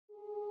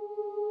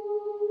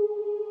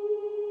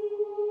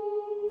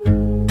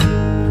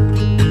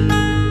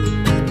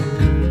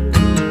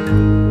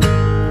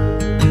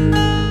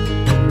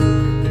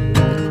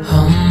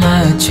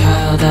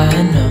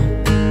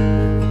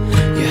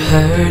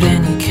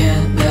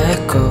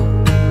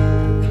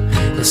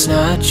it's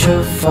not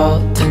your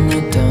fault and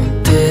you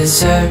don't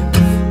deserve.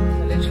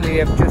 Literally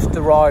have just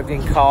arrived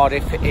in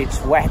Cardiff. It's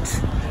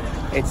wet,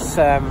 it's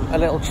a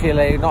little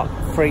chilly, not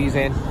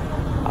freezing,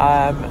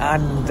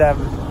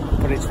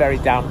 but it's very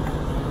damp.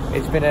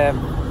 It's been a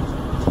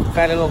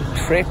fairly long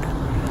trip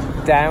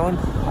down,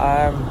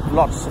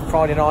 lots of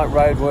Friday night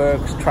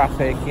roadworks,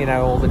 traffic, you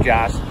know, all the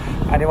jazz.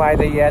 Anyway,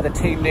 the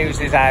team news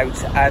is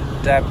out,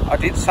 and I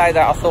did say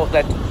that I thought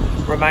that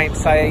Romain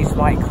Saiss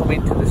might come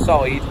into the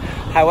side.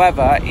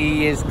 However,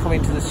 he is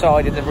coming to the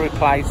side in the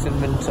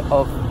replacement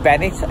of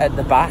Bennett at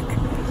the back.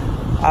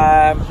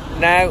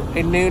 Now,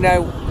 in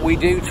Nuno, we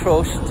do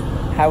trust.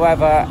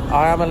 However,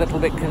 I am a little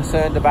bit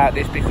concerned about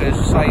this because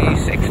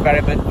Saiss'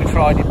 experiment we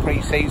tried in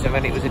pre-season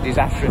and it was a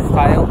disastrous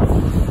fail.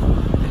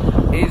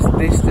 Is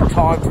this the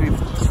time to be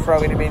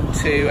throwing him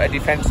into a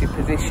defensive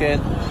position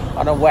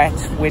on a wet,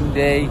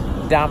 windy,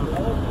 damp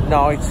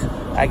night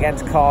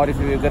against Cardiff,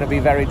 who are going to be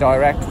very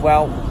direct?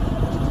 Well,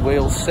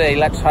 we'll see.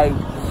 Let's hope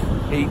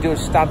he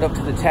does stand up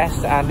to the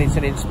test and it's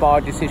an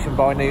inspired decision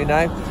by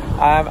Nuno.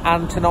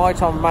 And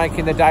tonight I'm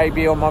making the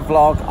debut on my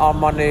vlog on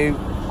my new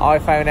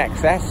iPhone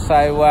XS,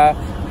 so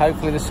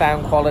hopefully the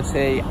sound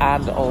quality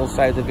and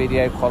also the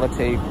video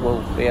quality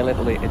will be a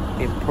little bit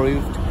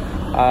improved.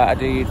 I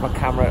do use my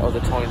camera at other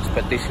times,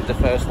 but this is the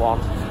first one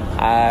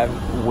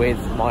with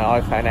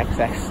my iPhone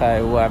XS,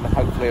 so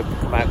hopefully it'll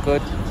come out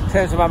good. In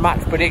terms of my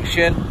match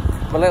prediction,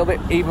 I'm a little bit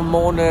even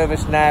more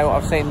nervous now.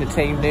 I've seen the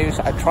team news.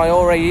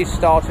 Traore is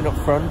starting up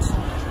front,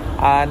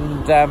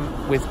 and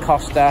with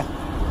Costa.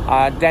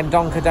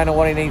 Dendoncker, don't know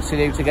what he needs to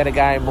do to get a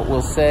game, but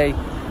we'll see.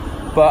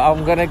 But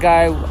I'm going to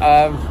go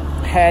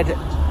head,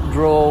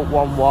 draw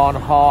 1-1,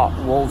 heart,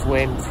 Wolves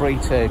win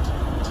 3-2.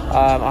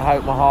 I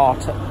hope my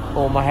heart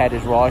or my head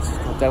is right.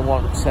 I don't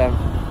want,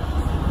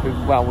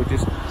 well, we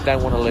just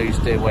don't want to lose,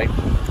 do we?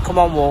 Come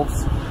on,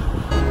 Wolves.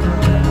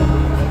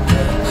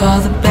 All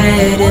the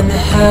bad and the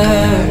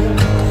hurt.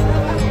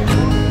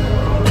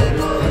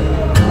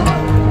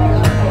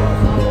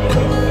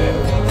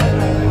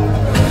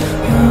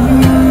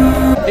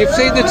 You've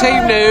seen the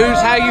team news,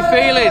 how are you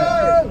feeling?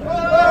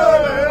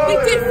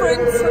 Bit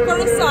different, I've got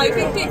to say,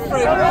 bit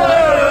different. You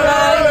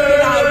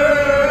know,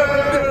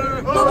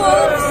 the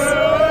Wolves,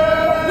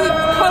 we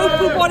cope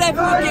with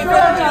whatever we give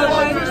them, don't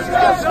we?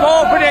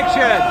 Score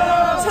prediction?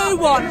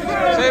 2-1.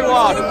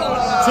 2-1.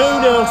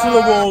 2-0 to the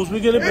Wolves, we're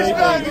going to beat them.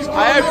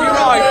 I hope you're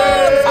right.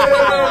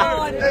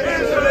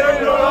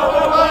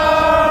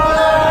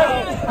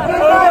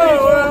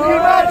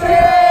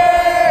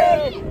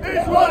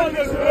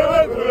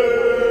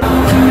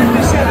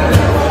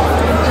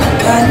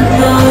 I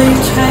know you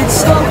tried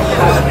so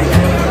hard.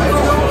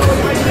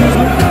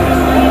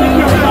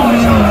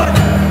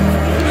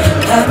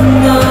 I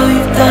know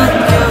you've done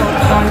your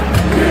part.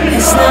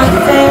 It's not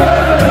fair.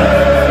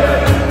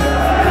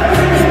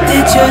 You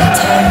did your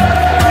time.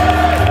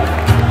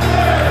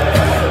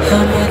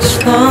 How much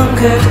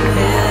longer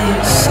will you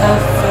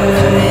suffer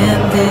in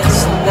this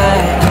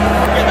life?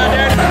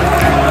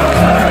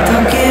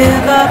 Don't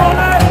give up.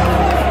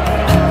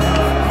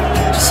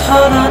 Just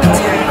hold on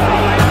tight.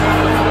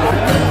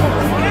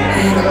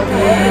 It'll be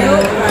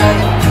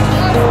alright.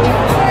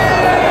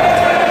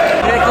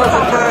 Here comes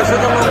the first of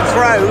the long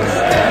throws.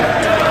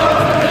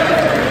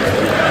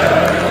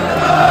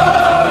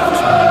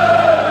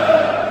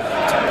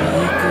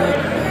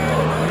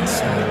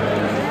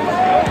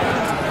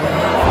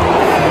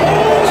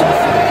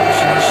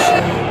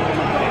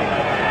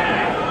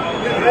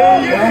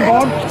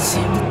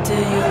 Seem to do you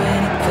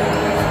any good.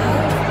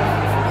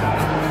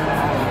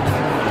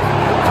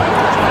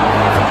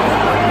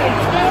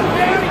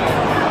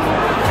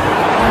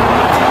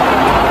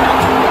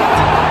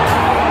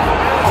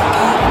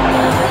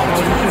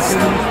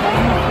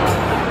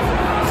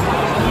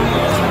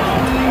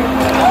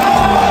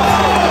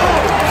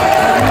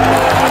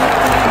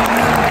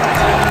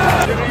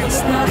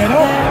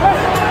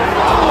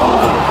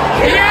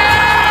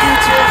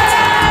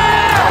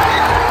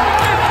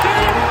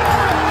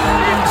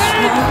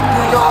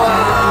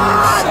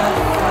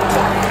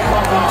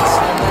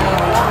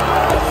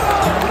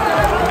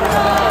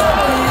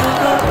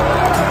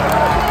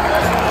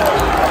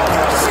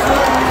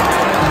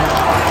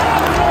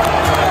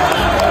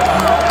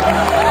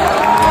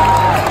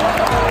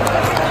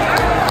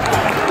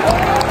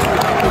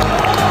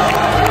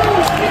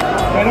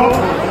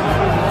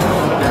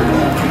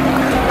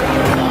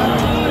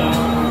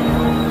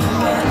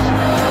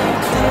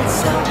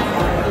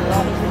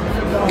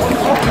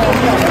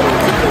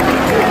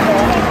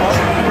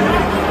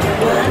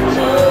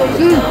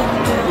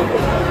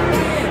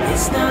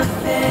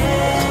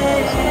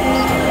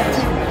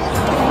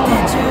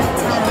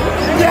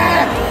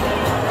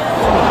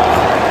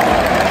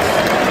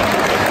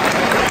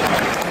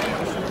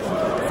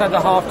 So the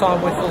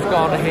half-time whistle's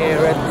gone here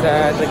at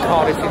the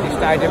Cardiff City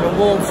Stadium, and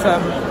Wolves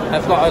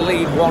have got a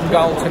lead 1-0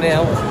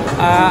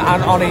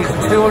 and on his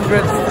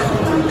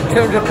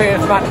 200th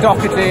appearance, Matt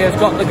Doherty has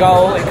got the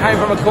goal. It came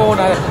from a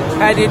corner,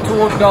 headed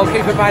towards the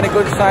goalkeeper, made a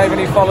good save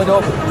and he followed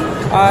up.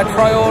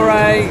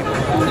 Traore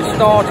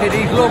started.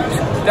 He's looked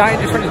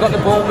dangerous when he's got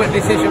the ball, but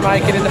decision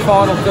making in the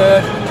final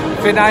third.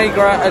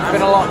 Vinegra has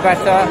been a lot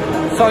better.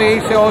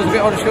 Soyisi, I was a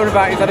bit unsure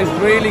about. He's had a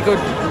really good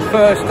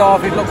first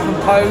half. He's looked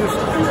composed,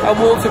 and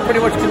Wolves have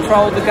pretty much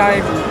controlled the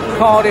game.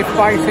 Cardiff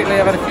basically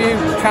have had a few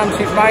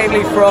chances,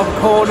 mainly from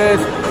corners,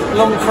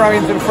 long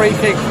throw-ins and free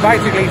kicks,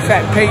 basically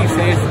set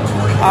pieces,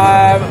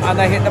 and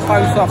they hit the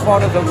post off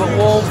one of them. But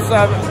Wolves,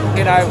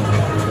 you know,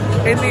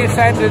 in the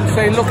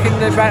ascendancy, looking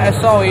the better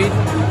side,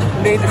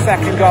 need the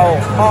second goal.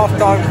 Half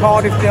time,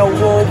 Cardiff 0,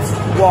 Wolves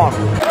 1.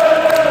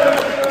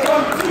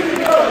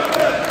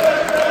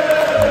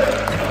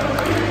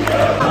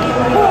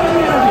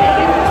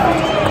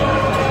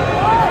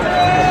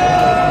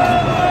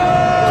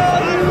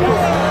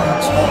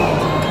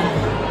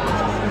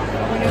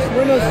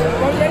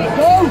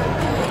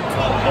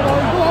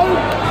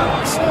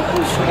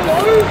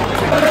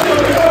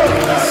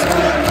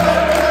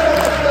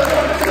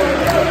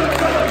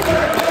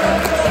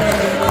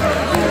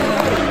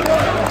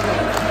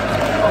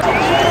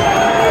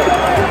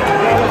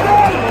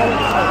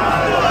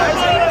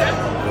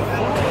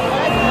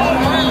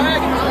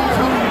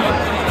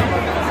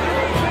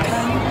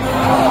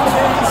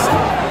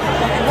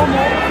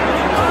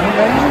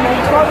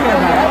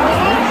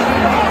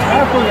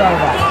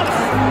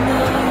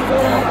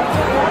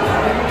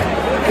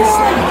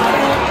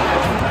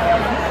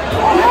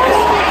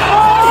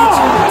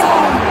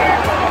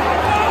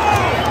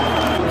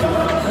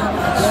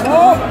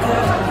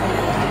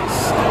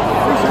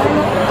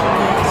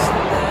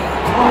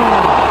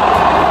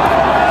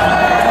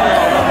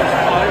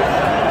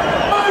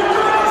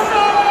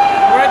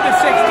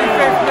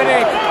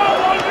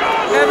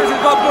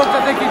 I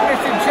think he's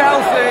missing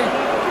Chelsea.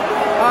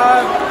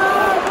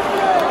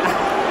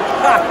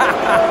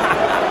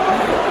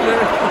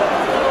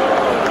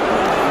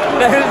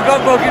 There's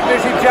Godbook is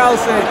missing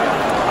Chelsea.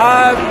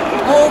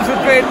 Wolves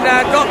have been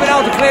not been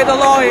able to clear the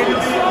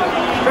lines.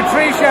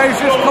 Patricio's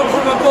just come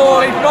from a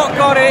ball, he's not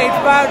got it, it's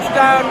bounced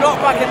down, not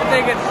back in the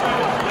thing, and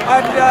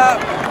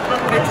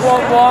it's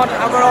 1-1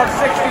 and we're on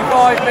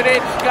 65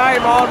 minutes,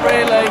 game on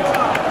really,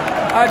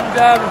 and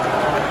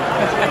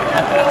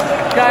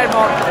game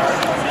on.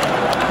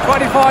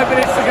 25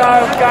 minutes to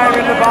go, game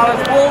in the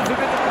balance. Wolves have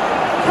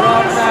been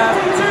on,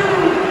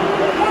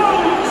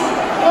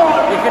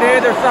 you can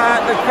hear the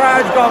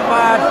crowd's gone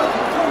mad.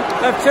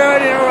 They've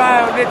turned it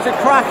around. It's a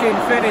cracking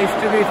finish,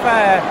 to be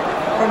fair,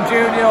 from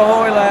Junior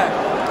Hoylett.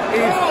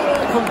 He's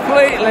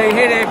completely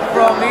hit it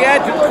from the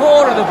edge of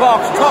corner of the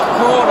box, top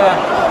corner.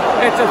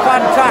 It's a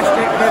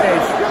fantastic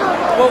finish.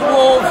 But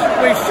Wolves,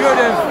 we should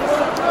have,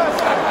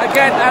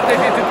 again,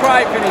 it's a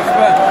great finish,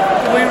 but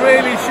we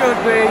really should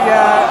be,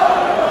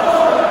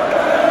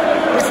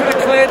 we should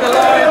have cleared the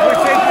lines. We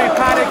seem to be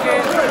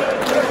panicking.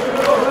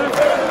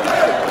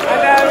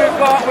 And now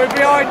we're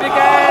behind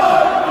again.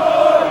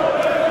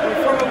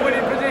 We're from a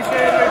winning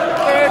position with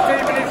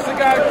 13 minutes to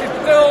go. It's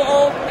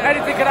still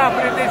anything can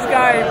happen in this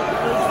game.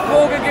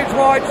 Morgan gets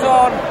whites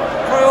on,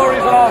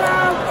 Traore's off,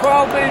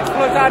 12 minutes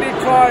plus added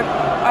time,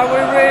 and we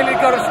really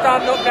got to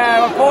stand up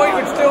now. A point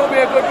would still be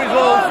a good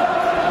result.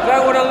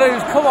 Don't want to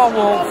lose. Come on,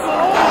 Wolves.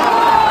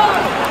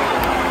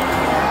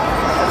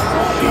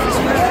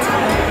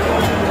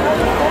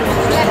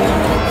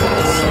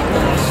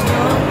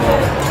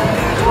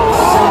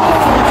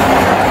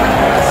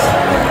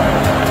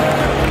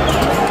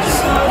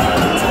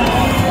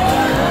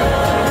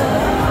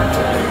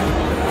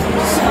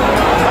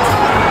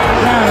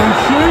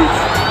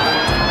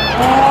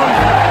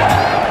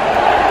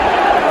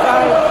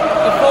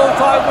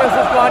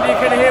 You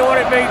can hear what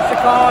it means to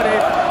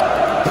Cardiff.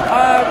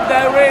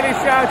 They're really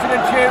shouting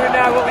and cheering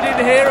now, but we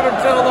didn't hear them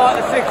until like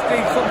the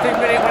 60-something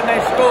minute when they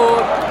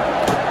scored.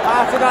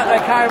 After that they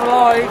came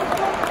alive.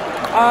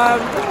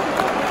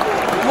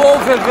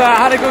 Wolves have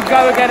had a good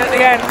go again at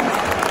the end.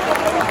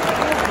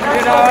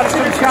 You know, had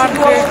some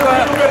chances,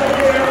 but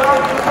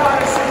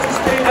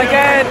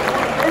again,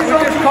 we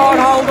just can't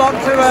hold on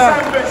to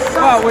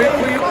well,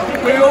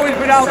 we've always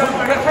been able to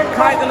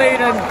take the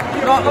lead and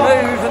not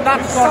lose, and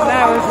that's gone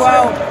now as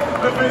well.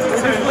 We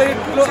just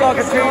look like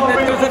a team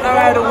that doesn't know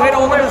how to win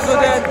all of a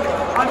sudden.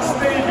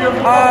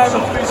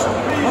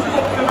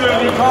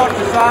 It's hard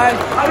to say.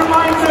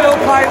 Still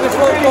playing the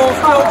football,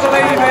 still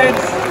believing.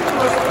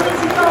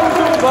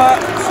 But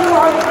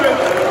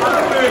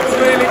it's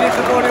really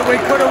disappointing.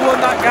 We could have won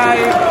that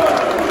game.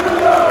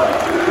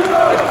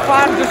 The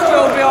fans are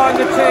still behind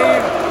the team.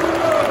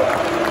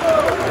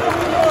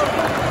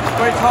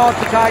 But it's hard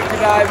to take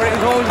today, but it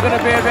was always going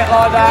to be a bit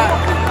like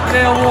that.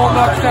 Neil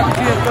Warnock's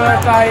 70th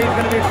birthday, he's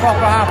going to be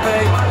proper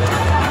happy.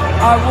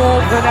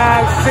 Wolves are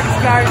now 6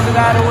 games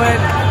without a win,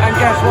 and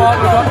guess what,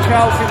 we've got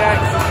Chelsea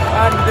next,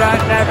 and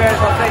Neves,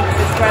 I think,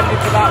 suspended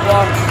for that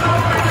one.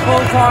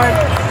 Full time,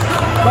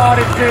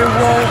 Cardiff 2,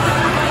 Wolves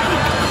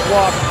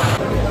 1.